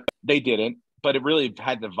 But they didn't. But it really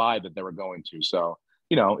had the vibe that they were going to. So,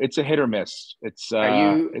 it's a hit or miss. It's.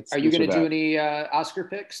 Are you going to do any Oscar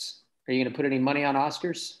picks? Are you going to put any money on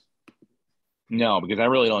Oscars? No, because I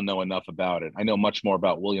really don't know enough about it. I know much more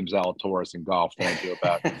about William Zalatoris and golf than I do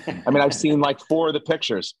about it. I mean, I've seen like 4 of the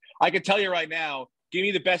pictures. I can tell you right now, give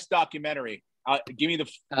me the best documentary. Give me the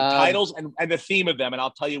titles and the theme of them, and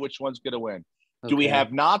I'll tell you which one's going to win. Okay. Do we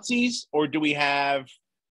have Nazis or do we have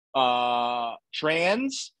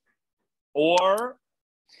trans or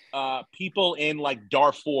people in like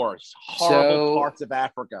Darfur, horrible parts of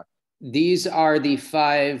Africa? These are the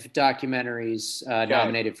 5 documentaries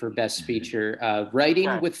nominated for Best Feature.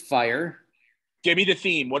 Writing with Fire. Give me the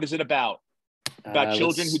theme. What is it about? About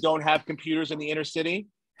children who don't have computers in the inner city?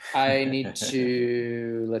 I need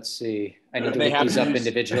to, let's see. I need to look these up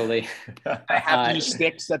individually. They have to use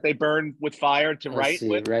sticks that they burn with fire to write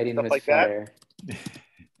with? Writing with like Fire. That?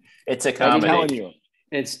 It's a comedy. I'm telling you.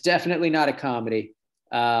 It's definitely not a comedy.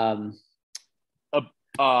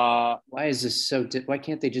 Why is this so? Why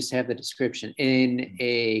can't they just have the description? In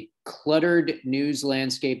a cluttered news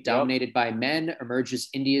landscape dominated by men, emerges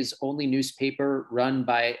India's only newspaper run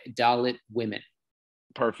by Dalit women.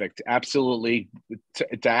 Perfect. Absolutely.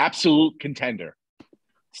 It's an absolute contender.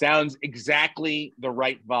 Sounds exactly the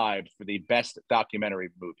right vibe for the best documentary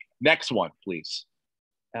movie. Next one, please.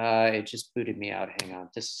 It just booted me out. Hang on.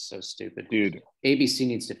 This is so stupid. Dude. ABC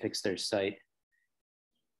needs to fix their site.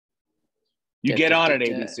 You get on it,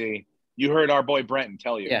 ABC. You heard our boy Brenton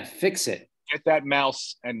tell you. Yeah, fix it. Get that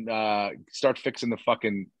mouse and start fixing the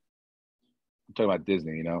fucking. I'm talking about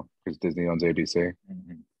Disney, you know, because Disney owns ABC.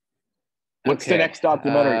 Mm-hmm. What's the next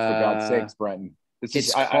documentary, for God's sakes, Brenton?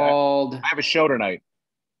 It's called. I have a show tonight.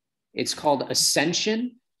 It's called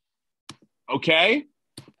Ascension. Okay.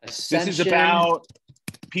 Ascension. This is about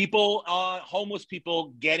people, homeless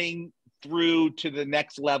people, getting through to the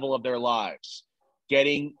next level of their lives,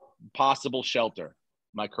 getting possible shelter.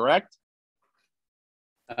 Am I correct?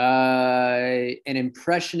 An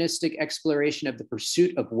impressionistic exploration of the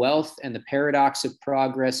pursuit of wealth and the paradox of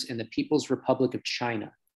progress in the People's Republic of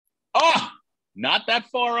China. Oh, not that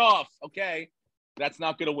far off. Okay. That's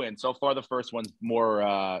not going to win. So far, the first one's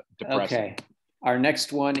more depressing. Okay. Our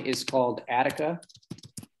next one is called Attica.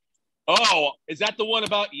 Oh, is that the one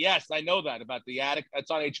about? Yes, I know that about the Attica.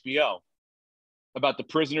 It's on HBO. About the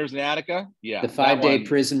prisoners in Attica? Yeah. The 5-day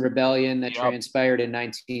prison rebellion that transpired in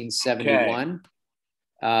 1971.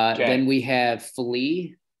 Okay. Then we have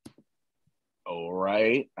Flee. All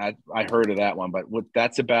right. I heard of that one, but what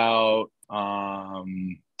that's about,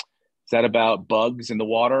 is that about bugs in the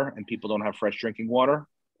water and people don't have fresh drinking water?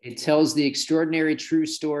 It tells the extraordinary true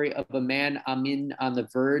story of a man, Amin, on the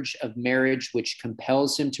verge of marriage, which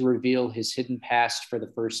compels him to reveal his hidden past for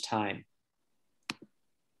the first time.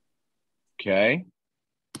 Okay.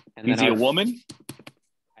 And is he a woman?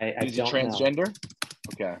 Is he transgender? Know.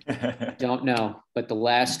 Okay. Don't know. But the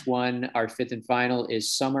last one, our fifth and final,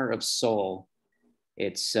 is Summer of Soul.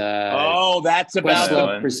 It's that's about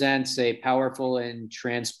Slop presents a powerful and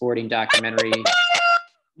transporting documentary.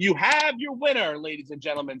 You have your winner, ladies and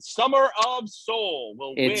gentlemen. Summer of Soul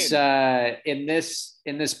will win. It's in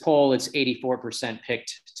this poll, it's 84%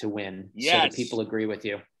 picked to win. Yes. So the people agree with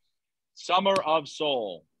you. Summer of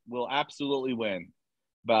Soul will absolutely win.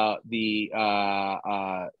 About the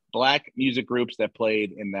black music groups that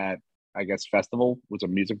played in that, I guess, festival. It was a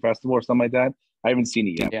music festival or something like that. I haven't seen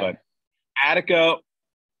it yet, but Attica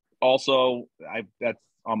also, that's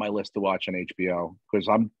on my list to watch on HBO because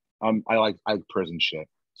I like prison shit.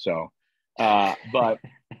 So, but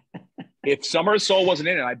if Summer of Soul wasn't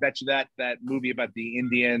in it, I bet you that movie about the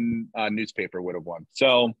Indian newspaper would have won.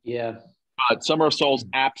 So yeah, but Summer of Soul's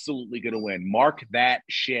absolutely going to win. Mark that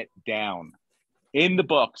shit down in the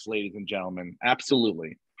books, ladies and gentlemen.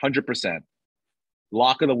 Absolutely, 100%.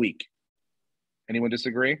 Lock of the week. Anyone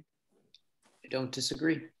disagree? I don't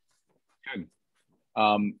disagree. Good.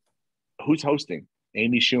 Who's hosting?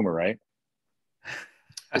 Amy Schumer, right?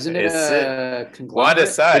 Isn't it a conglomerate? Wanda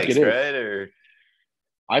Sykes, right? Or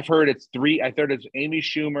I've heard it's three. I heard it's Amy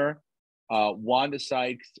Schumer, Wanda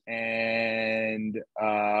Sykes, and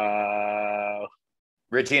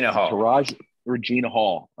Regina Hall. Regina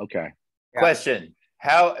Hall. Okay. Question: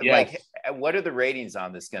 How what are the ratings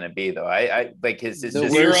on this going to be though? I like is this the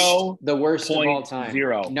worst of all time.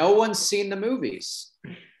 0. No one's seen the movies.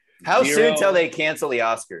 How soon till they cancel the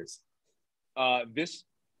Oscars?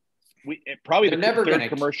 Probably they're never going to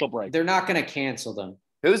commercial break. They're not going to cancel them.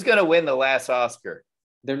 Who's going to win the last Oscar?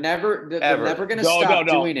 They're never going to stop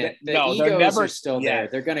doing it. The egos are still there.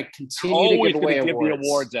 They're going to continue to give away awards. The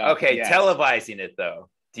awards out. Okay, televising it though.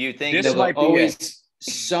 Do you think this might always?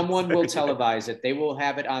 Someone will televise it. They will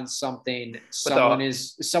have it on something. Someone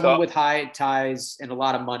with high ties and a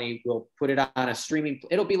lot of money will put it on a streaming.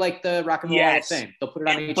 It'll be like the Rock and Roll Hall of Fame. They'll put it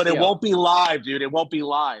on HBO. But it won't be live, dude. It won't be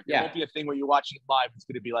live. Yeah. It won't be a thing where you're watching it live. It's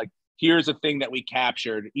going to be like, here's a thing that we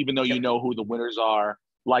captured, even though you know who the winners are,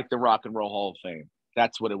 like the Rock and Roll Hall of Fame.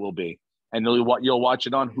 That's what it will be. And you'll watch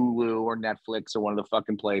it on Hulu or Netflix or one of the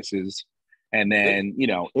fucking places. And then,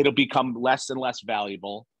 it'll become less and less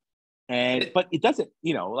valuable. But it doesn't,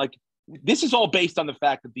 this is all based on the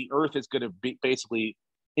fact that the earth is going to basically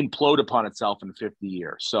implode upon itself in 50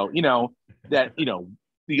 years. So,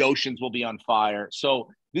 the oceans will be on fire. So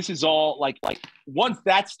this is all like once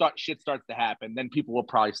that shit starts to happen, then people will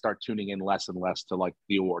probably start tuning in less and less to like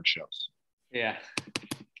the award shows. Yeah.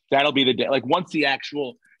 That'll be the day. Like once you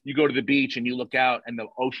go to the beach and you look out and the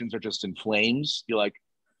oceans are just in flames, you're like,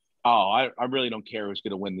 oh, I really don't care who's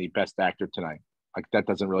going to win the best actor tonight. Like that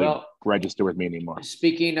doesn't really register with me anymore.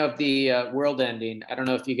 Speaking of the world ending, I don't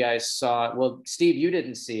know if you guys saw. Well, Steve, you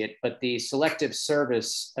didn't see it, but the Selective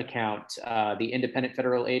Service account, the independent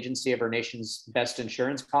federal agency of our nation's best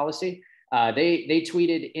insurance policy, they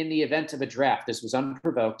tweeted, in the event of a draft, this was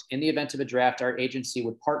unprovoked, in the event of a draft, our agency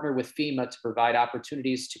would partner with FEMA to provide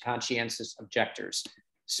opportunities to conscientious objectors.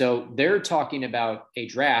 So they're talking about a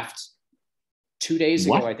draft 2 days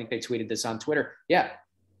ago. I think they tweeted this on Twitter. Yeah.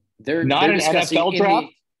 They're discussing NFL draft?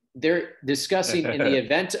 They're discussing in the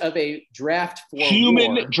event of a draft for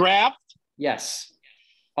human war, draft. Yes.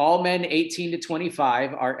 All men 18 to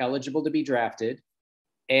 25 are eligible to be drafted.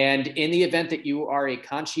 And in the event that you are a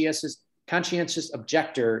conscientious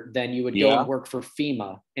objector, then you would go and work for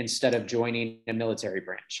FEMA instead of joining a military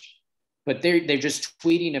branch. But they're just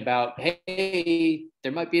tweeting about, hey,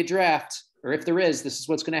 there might be a draft, or if there is, this is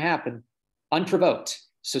what's going to happen, unprovoked.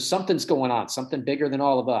 So something's going on, something bigger than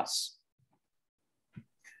all of us.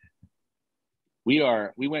 We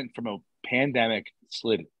went from a pandemic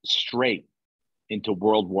slid straight into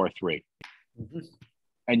World War III. Mm-hmm.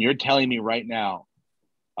 And you're telling me right now,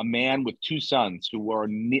 a man with two sons who are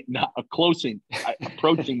not approaching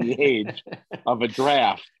the age of a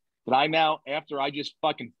draft, that I now, after I just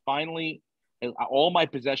fucking finally, all my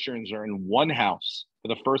possessions are in one house for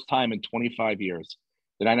the first time in 25 years,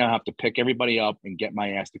 that I now have to pick everybody up and get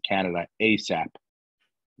my ass to Canada ASAP.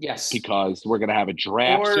 Yes. Because we're going to have a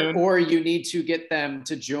draft soon. Or you need to get them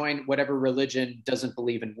to join whatever religion doesn't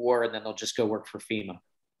believe in war, and then they'll just go work for FEMA.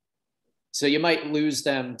 So you might lose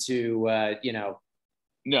them to,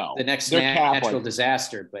 the next natural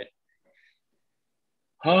disaster, but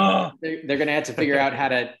they're going to have to figure out how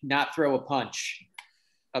to not throw a punch.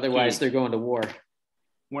 Otherwise, they're going to war.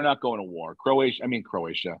 We're not going to war.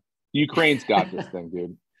 Croatia. Ukraine's got this thing,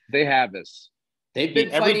 dude. They have this. They've been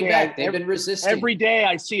fighting back. They've been resisting. Every day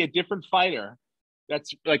I see a different fighter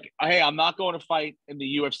that's like, hey, I'm not going to fight in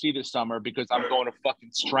the UFC this summer because I'm going to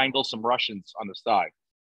fucking strangle some Russians on the side.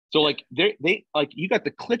 So like they like, you got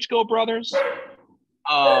the Klitschko brothers,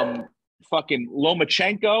 fucking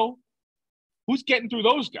Lomachenko. Who's getting through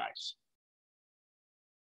those guys?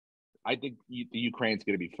 I think the Ukraine's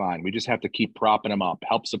going to be fine. We just have to keep propping them up,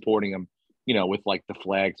 help supporting them, with like the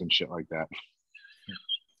flags and shit like that.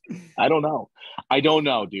 I don't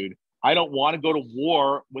know, dude. I don't want to go to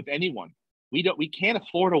war with anyone. We can't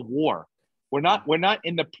afford a war. We're not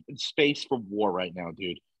in the space for war right now,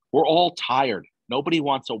 dude. We're all tired. Nobody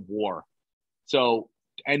wants a war. So,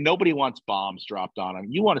 and nobody wants bombs dropped on them.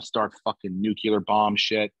 You want to start fucking nuclear bomb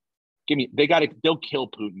shit. They'll kill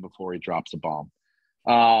Putin before he drops a bomb.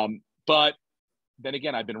 But then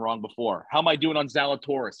again, I've been wrong before. How am I doing on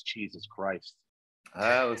Zalatoris? Jesus Christ.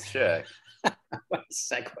 Let's check. What a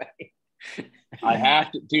segue. I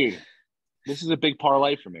have to, dude. This is a big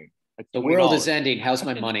parlay for me. The world is ending. How's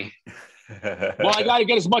my money? Well, I got to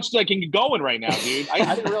get as much as I can get going right now, dude.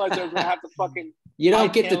 I didn't realize I was going to have to fucking. You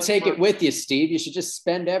don't get to take it with you, Steve. You should just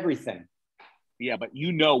spend everything. Yeah, but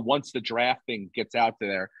once the draft thing gets out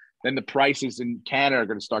there, then the prices in Canada are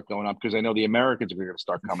going to start going up because I know the Americans are going to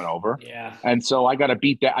start coming over. Yeah. And so I got to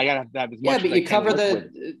beat that. I got to have as much. Yeah, but you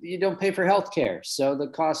cover you don't pay for healthcare, so the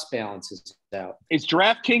cost balances out. Is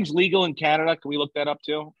DraftKings legal in Canada? Can we look that up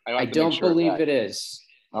too? I don't believe it is.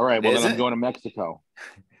 All right. Well, then I'm going to Mexico.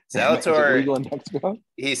 Zalator, legal in Mexico?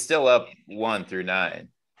 He's still up 1 through 9,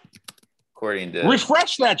 according to.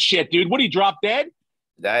 Refresh that shit, dude. What, he dropped dead?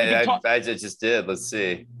 I just did. Let's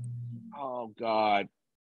see. Oh God.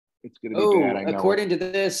 It's going to be bad. I know. According to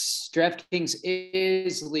this, DraftKings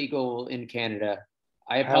is legal in Canada.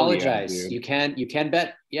 I apologize. Yeah, you can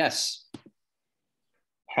bet. Yes.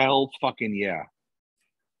 Hell fucking yeah.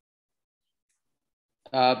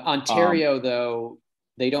 Ontario, though,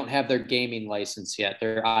 they don't have their gaming license yet,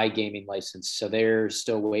 their iGaming license. So they're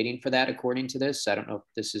still waiting for that, according to this. I don't know if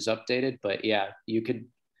this is updated, but yeah, you could,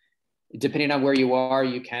 depending on where you are,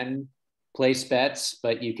 you can place bets,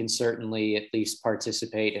 but you can certainly at least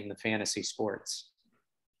participate in the fantasy sports.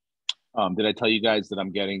 Did I tell you guys that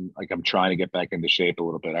I'm trying to get back into shape a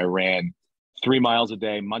little bit? I ran 3 miles a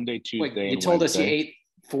day, Monday, Tuesday. You told us you ate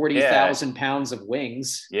 40,000 pounds of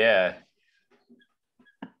wings. Yeah.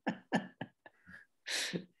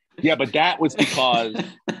 Yeah, but that was because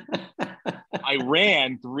I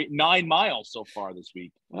ran 9 miles so far this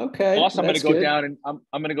week. Okay. Plus, I'm going to go down and I'm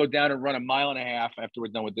going to go down and run 1.5 miles after we're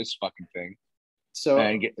done with this fucking thing. So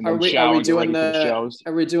are we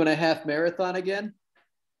doing a half marathon again?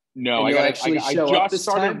 No, I just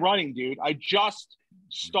started running, dude. I just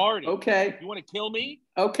started. Okay. You want to kill me?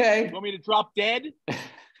 Okay. You want me to drop dead?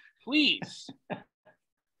 Please.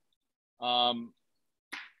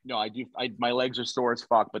 No, I do. My legs are sore as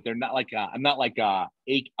fuck, but they're not like I'm not like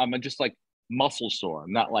ache. I'm just like muscle sore.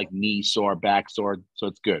 I'm not like knee sore, back sore. So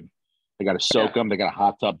it's good. I got to soak them. They got a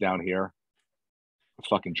hot tub down here. I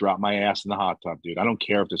fucking drop my ass in the hot tub, dude. I don't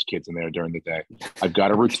care if there's kids in there during the day. I've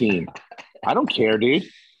got a routine. I don't care, dude.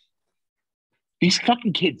 These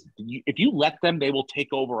fucking kids, if you let them, they will take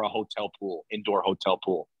over a hotel pool, indoor hotel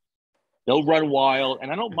pool. They'll run wild,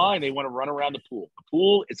 and I don't mind. They want to run around the pool. The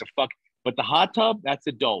pool is a fuck, but the hot tub, that's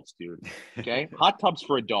adults, dude. Okay, hot tubs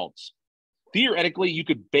for adults. Theoretically, you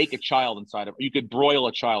could bake a child inside of, you could broil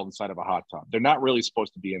a child inside of a hot tub. They're not really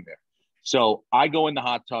supposed to be in there. So I go in the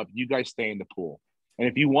hot tub. You guys stay in the pool. And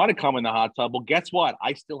if you want to come in the hot tub, well, guess what?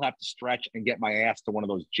 I still have to stretch and get my ass to one of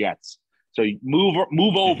those jets. So you move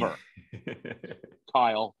over,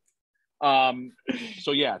 Kyle.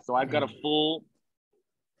 So yeah, so I've got a full.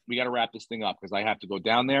 We got to wrap this thing up because I have to go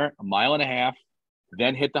down there 1.5 miles,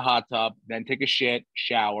 then hit the hot tub, then take a shit,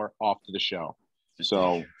 shower, off to the show.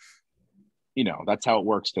 So, that's how it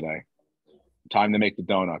works today. Time to make the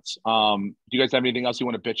donuts. Do you guys have anything else you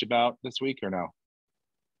want to bitch about this week or no?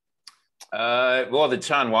 Well, the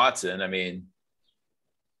Sean Watson. I mean,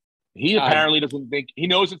 he apparently doesn't think he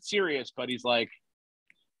knows it's serious, but he's like,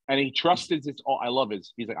 and he trusted his. I love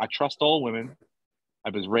his. He's like, I trust all women. I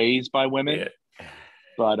was raised by women. Yeah.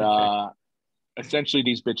 But essentially,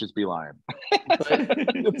 these bitches be lying.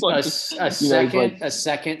 It's like, a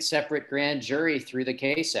second separate grand jury threw the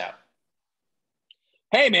case out.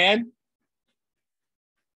 Hey, man.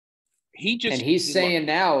 He's saying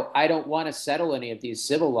now, I don't want to settle any of these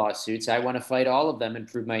civil lawsuits. I want to fight all of them and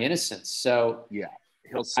prove my innocence. So, yeah,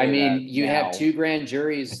 you have 2 grand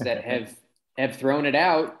juries that have thrown it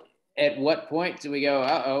out. At what point do we go,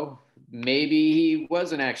 uh-oh, maybe he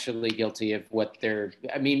wasn't actually guilty of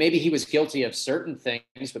maybe he was guilty of certain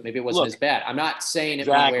things, but maybe it wasn't as bad. I'm not saying it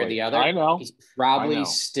one way or the other. I know. He's probably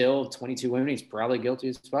still 22 women. He's probably guilty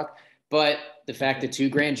as fuck. But the fact that 2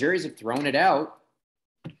 grand juries have thrown it out,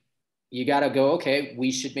 you got to go, okay,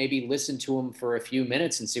 we should maybe listen to him for a few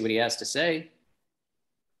minutes and see what he has to say.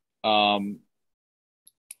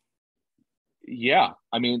 Yeah.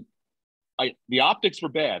 I mean, the optics were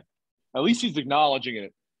bad. At least he's acknowledging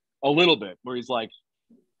it a little bit, where he's like,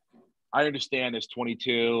 I understand there's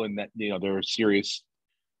 22 and that, there are serious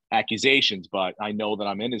accusations, but I know that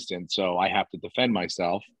I'm innocent, so I have to defend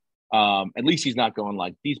myself. At least he's not going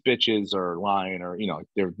like, these bitches are lying or,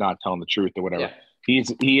 they're not telling the truth or whatever. Yeah. He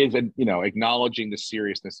is, acknowledging the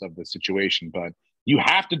seriousness of the situation, but you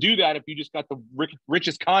have to do that if you just got the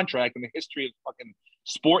richest contract in the history of fucking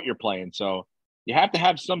sport you're playing. So you have to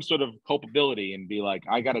have some sort of culpability and be like,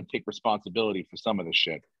 I got to take responsibility for some of this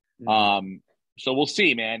shit. Mm-hmm. So we'll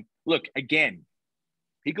see, man. Look, again,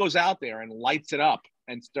 he goes out there and lights it up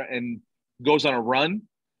and goes on a run.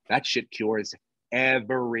 That shit cures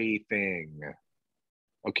everything.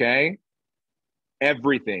 Okay?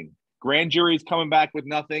 Everything. Grand jury's coming back with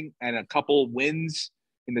nothing and a couple wins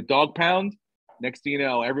in the dog pound. Next thing you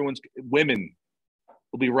know, women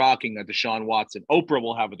will be rocking a Deshaun Watson. Oprah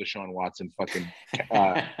will have a Deshaun Watson fucking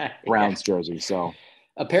Browns jersey. So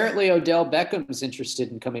apparently Odell Beckham's interested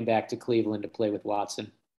in coming back to Cleveland to play with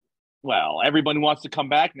Watson. Well, everybody wants to come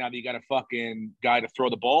back now that you got a fucking guy to throw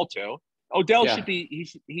the ball to. Odell should be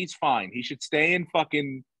he's fine. He should stay in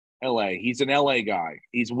fucking LA. He's an LA guy.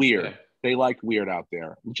 He's weird. Yeah. They like weird out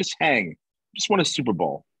there. Just hang. Just win a Super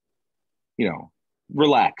Bowl.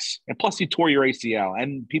 Relax. And plus you tore your ACL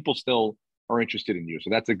and people still are interested in you.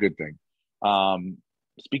 So that's a good thing.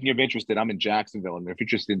 Speaking of interested, I'm in Jacksonville. And if you're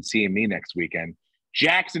interested in seeing me next weekend,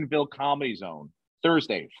 Jacksonville Comedy Zone,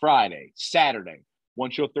 Thursday, Friday, Saturday.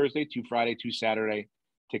 1 show Thursday, 2 Friday, 2 Saturday.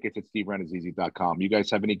 Tickets at steverenazizi.com. You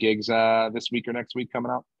guys have any gigs this week or next week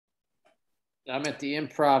coming up? I'm at the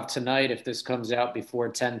Improv tonight if this comes out before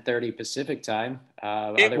 10:30 Pacific time.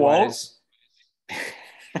 It won't.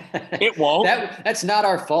 It won't. That's not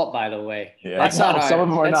our fault, by the way. Yeah. That's not some of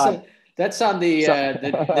them are not. That's on the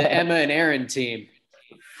Emma and Aaron team.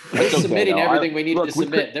 They're submitting everything we need to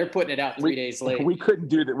submit. They're putting it out 3 days late. We couldn't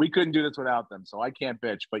do that. We couldn't do this without them. So I can't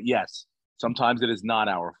bitch. But yes, sometimes it is not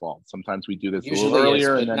our fault. Sometimes we do this a little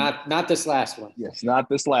earlier. And then, not this last one. Yes, not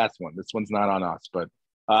this last one. This one's not on us. But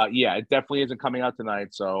it definitely isn't coming out tonight.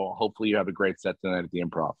 So hopefully you have a great set tonight at the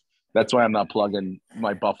Improv. That's why I'm not plugging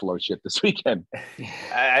my Buffalo shit this weekend.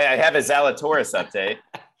 I have a Zalatoris update.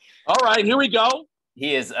 All right, here we go.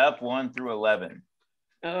 He is up 1 through 11.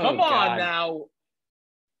 Oh, Come on now.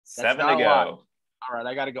 7 to go. All right,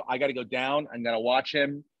 I gotta go down. I'm gonna watch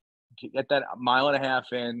him get that 1.5 miles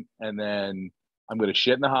in, and then I'm gonna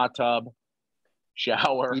shit in the hot tub,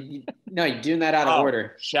 shower. No, you're doing that out of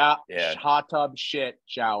order. Hot tub, shit,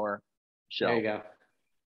 shower, show. There you go.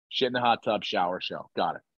 Shit in the hot tub shower show.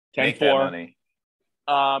 Got it. Make that money.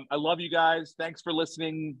 I love you guys. Thanks for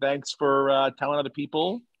listening. Thanks for telling other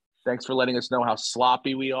people. Thanks for letting us know how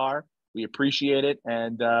sloppy we are. We appreciate it.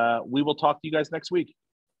 And we will talk to you guys next week.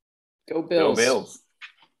 Go Bills. Go Bills.